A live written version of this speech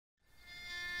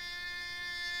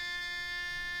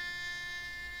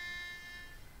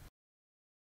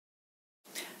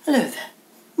Hello there.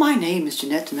 My name is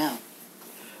Janet Demell.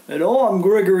 And I'm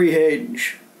Gregory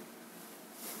Henge.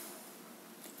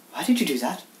 Why did you do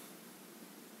that?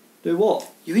 Do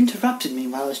what? You interrupted me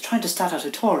while I was trying to start our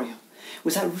tutorial.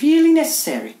 Was that really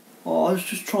necessary? Oh, I was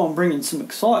just trying to bring in some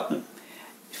excitement.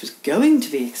 It was going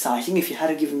to be exciting if you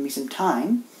had given me some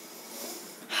time.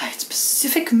 I had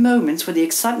specific moments where the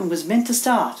excitement was meant to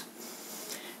start.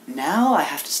 Now I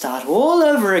have to start all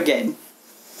over again.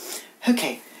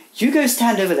 Okay, you go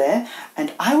stand over there,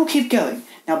 and I will keep going.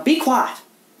 Now be quiet.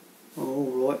 All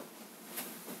right.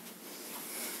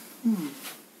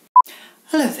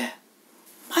 Hello there.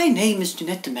 My name is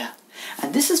Janet Demell,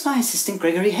 and this is my assistant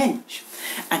Gregory Henge.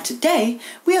 And today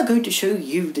we are going to show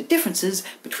you the differences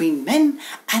between men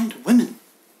and women.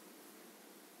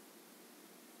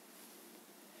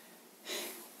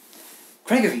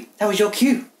 Gregory, that was your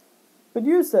cue. But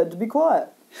you said to be quiet.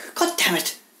 God damn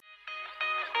it.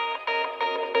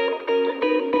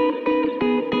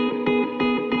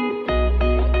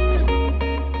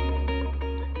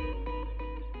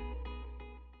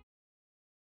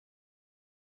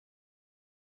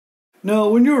 Now,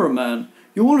 when you're a man,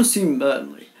 you want to seem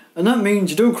manly, and that means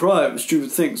you don't cry over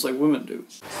stupid things like women do.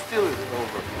 Still isn't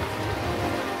over.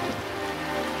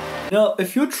 Now,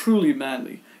 if you're truly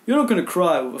manly, you're not going to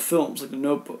cry over films like The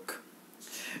Notebook.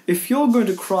 If you're going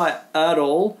to cry at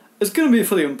all, it's going to be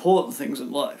for the important things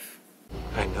in life.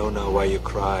 I know now why you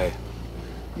cry,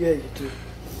 Yeah, you do.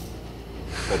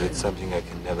 but it's something I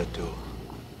can never do.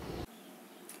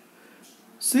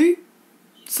 See?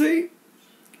 See?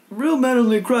 Real men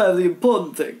only cry over the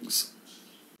important things.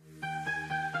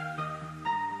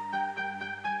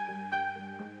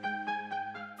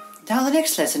 Now the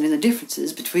next lesson in the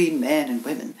differences between men and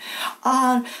women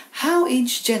are how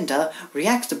each gender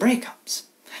reacts to breakups.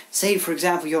 Say, for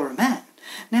example, you're a man.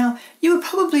 Now, you would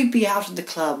probably be out at the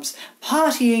clubs,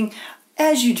 partying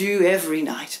as you do every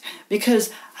night, because,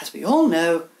 as we all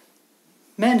know,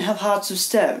 men have hearts of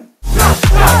stone.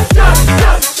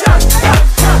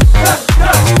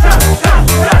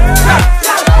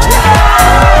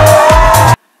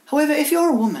 However, if you're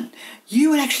a woman, you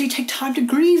would actually take time to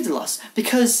grieve the loss,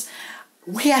 because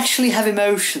we actually have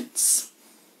emotions.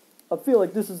 I feel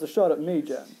like this is a shot at me,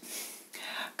 Jan.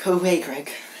 Go away, Greg.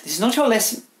 This is not your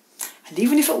lesson. And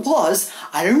even if it was,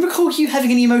 I don't recall you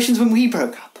having any emotions when we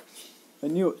broke up. I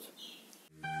knew it.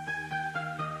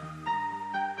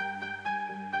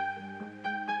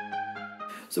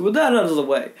 So with that out of the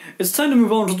way, it's time to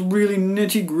move on to the really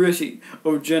nitty-gritty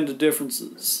of gender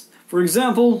differences. For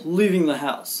example, leaving the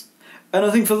house. And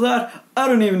I think for that, I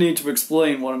don't even need to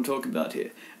explain what I'm talking about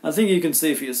here. I think you can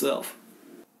see for yourself.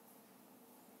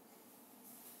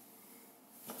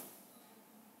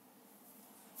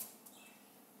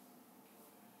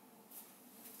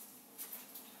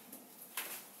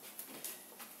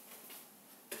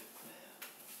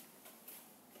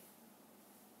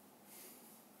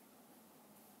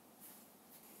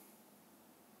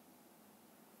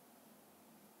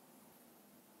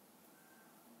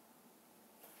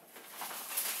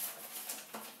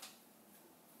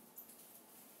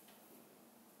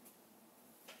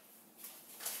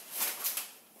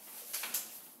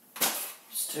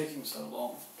 It's taking so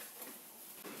long.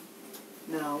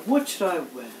 Now, what should I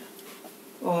wear?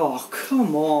 Oh,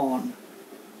 come on.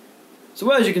 So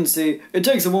as you can see, it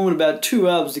takes a woman about 2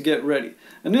 hours to get ready.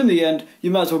 And in the end,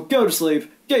 you might as well go to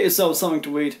sleep, get yourself something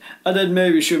to eat, and then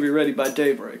maybe she'll be ready by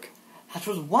daybreak. That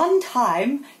was one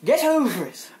time. Get over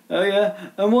it. Oh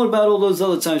yeah? And what about all those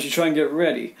other times you try and get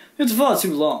ready? It's far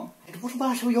too long. And what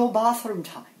about your bathroom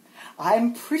time?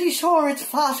 I'm pretty sure it's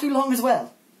far too long as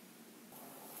well.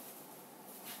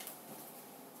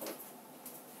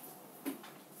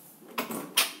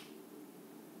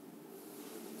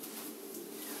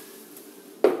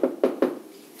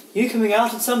 You coming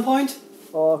out at some point?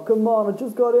 Oh, come on, I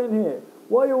just got in here.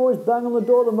 Why are you always bang on the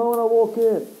door the moment I walk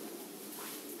in?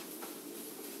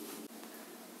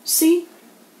 See?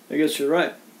 I guess you're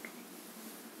right.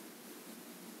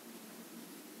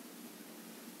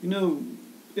 You know,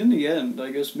 in the end,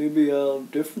 I guess maybe our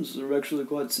differences are actually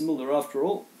quite similar after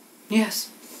all. Yes.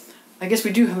 I guess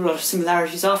we do have a lot of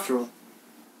similarities after all.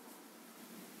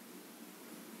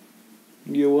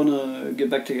 You wanna get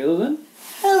back together then?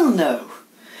 Hell no.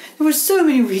 There were so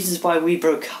many reasons why we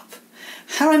broke up.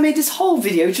 And I made this whole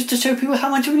video just to show people how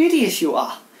much of an idiot you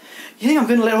are. You think I'm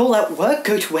going to let all that work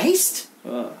go to waste?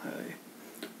 I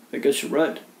guess you're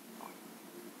right.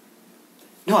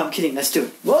 No, I'm kidding. Let's do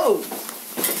it. Whoa!